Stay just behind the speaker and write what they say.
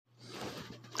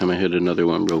I'm gonna hit another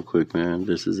one real quick, man.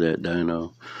 This is that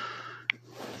Dino.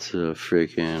 It's a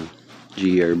freaking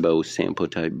G-Airbo sample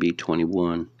type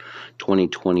B21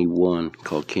 2021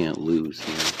 called Can't Lose,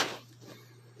 man.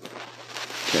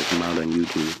 Check him out on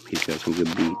YouTube. He's got some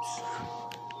good beats.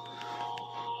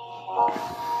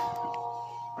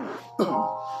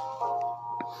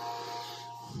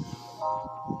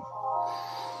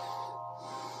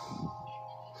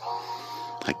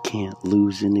 I can't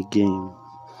lose in the game,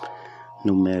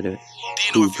 no matter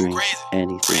who brings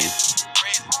anything.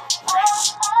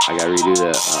 I gotta redo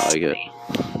that. I like it.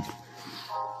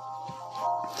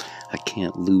 I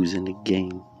can't lose in the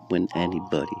game when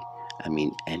anybody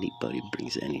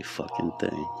brings any fucking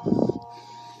thing.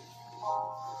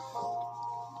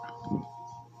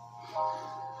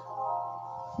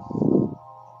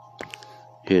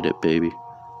 Hit it, baby.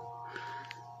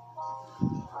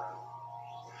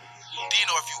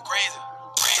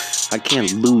 I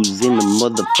can't lose in the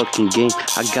motherfucking game.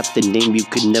 I got the name you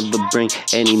could never bring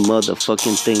any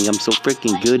motherfucking thing. I'm so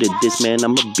freaking good at this, man.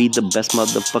 I'ma be the best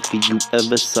motherfucker you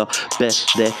ever saw. Bet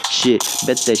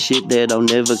that shit that I'll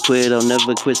never quit. I'll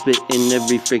never quit spitting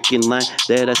every freaking line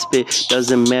that I spit.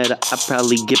 Doesn't matter, I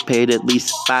probably get paid at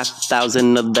least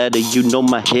 5,000 of that. You know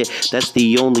my hit, that's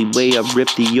the only way I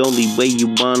rip. The only way you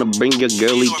wanna bring your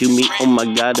girlie to me. Oh my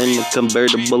god, in the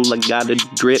convertible I gotta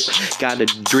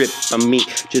drip on me.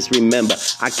 Just remember,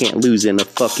 I can't lose in a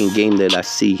fucking game that I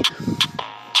see.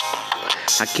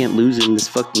 I can't lose in this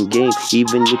fucking game,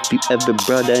 even if you ever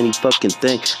brought any fucking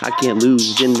thing. I can't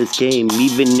lose in this game,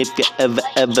 even if you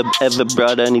ever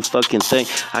brought any fucking thing.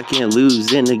 I can't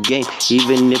lose in the game,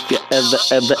 even if you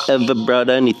ever brought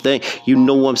anything. You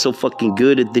know I'm so fucking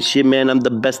good at this shit, man. I'm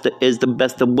the best that is, the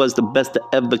best that was, the best that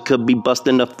ever could be.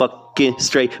 Busting a fucking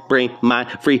straight brain mind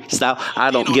freestyle.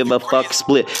 I don't give a fuck,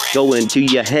 split go into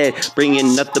your head,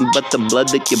 bringing nothing but the blood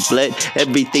that you bled.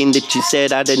 Everything that you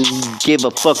said, I didn't give a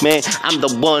fuck, man. I'm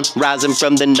the one rising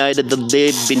from the night of the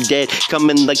living dead,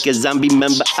 coming like a zombie.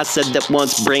 Remember I said that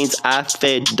once, brains I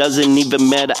fed. Doesn't even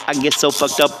matter, I get so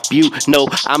fucked up, you know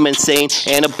I'm insane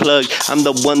and a plug. I'm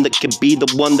the one that could be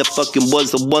the one that fucking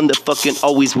was, the one that fucking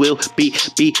always will be.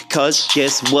 Because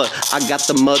guess what, I got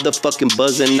the motherfucking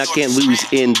buzz and I can't lose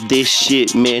in this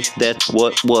shit, man. That's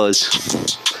what was.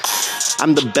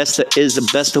 I'm the best that is, the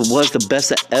best that was, the best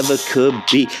that ever could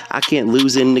be. I can't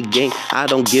lose in the game. I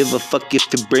don't give a fuck if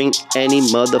you bring any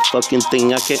motherfucking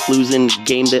thing. I can't lose in the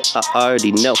game that I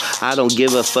already know. I don't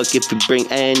give a fuck if you bring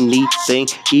anything,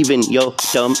 even your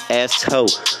dumb ass hoe.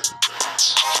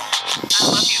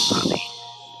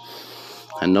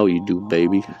 I know you do,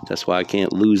 baby. That's why I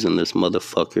can't lose in this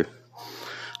motherfucker.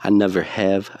 I never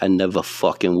have, I never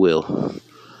fucking will.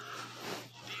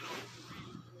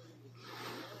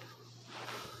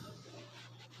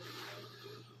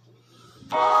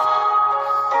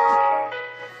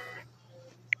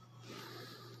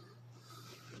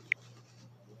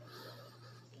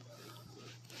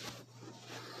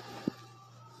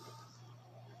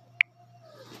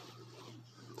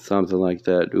 Something like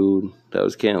that, dude. That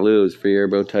was Can't Lose, free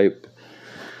airboat type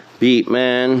beat,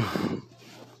 man.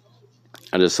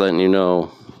 I'm just letting you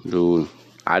know, dude.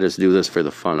 I just do this for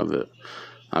the fun of it.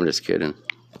 I'm just kidding.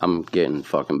 I'm getting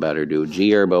fucking better, dude.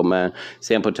 G-Airbo, man.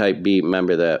 Sample type beat,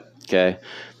 remember that, okay?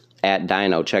 At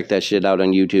Dino, check that shit out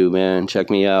on YouTube, man. Check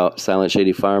me out, Silent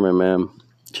Shady Farmer, man.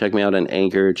 Check me out on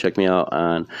Anchor. Check me out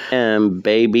on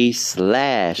 /Shady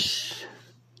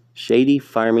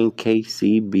Farming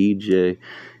KCBJ.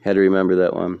 Had to remember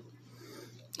that one.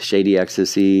 Shady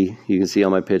Ecstasy. You can see all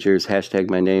my pictures. Hashtag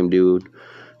my name, dude.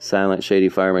 Silent Shady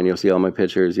Farmer, and you'll see all my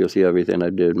pictures. You'll see everything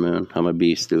I did, man. I'm a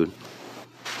beast, dude.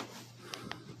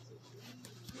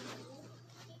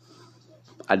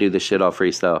 I do this shit all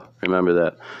freestyle. Remember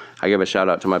that. I give a shout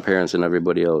out to my parents and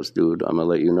everybody else, dude. I'm gonna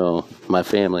let you know. My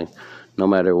family, no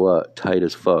matter what, tight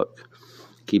as fuck.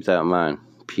 Keep that in mind.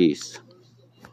 Peace.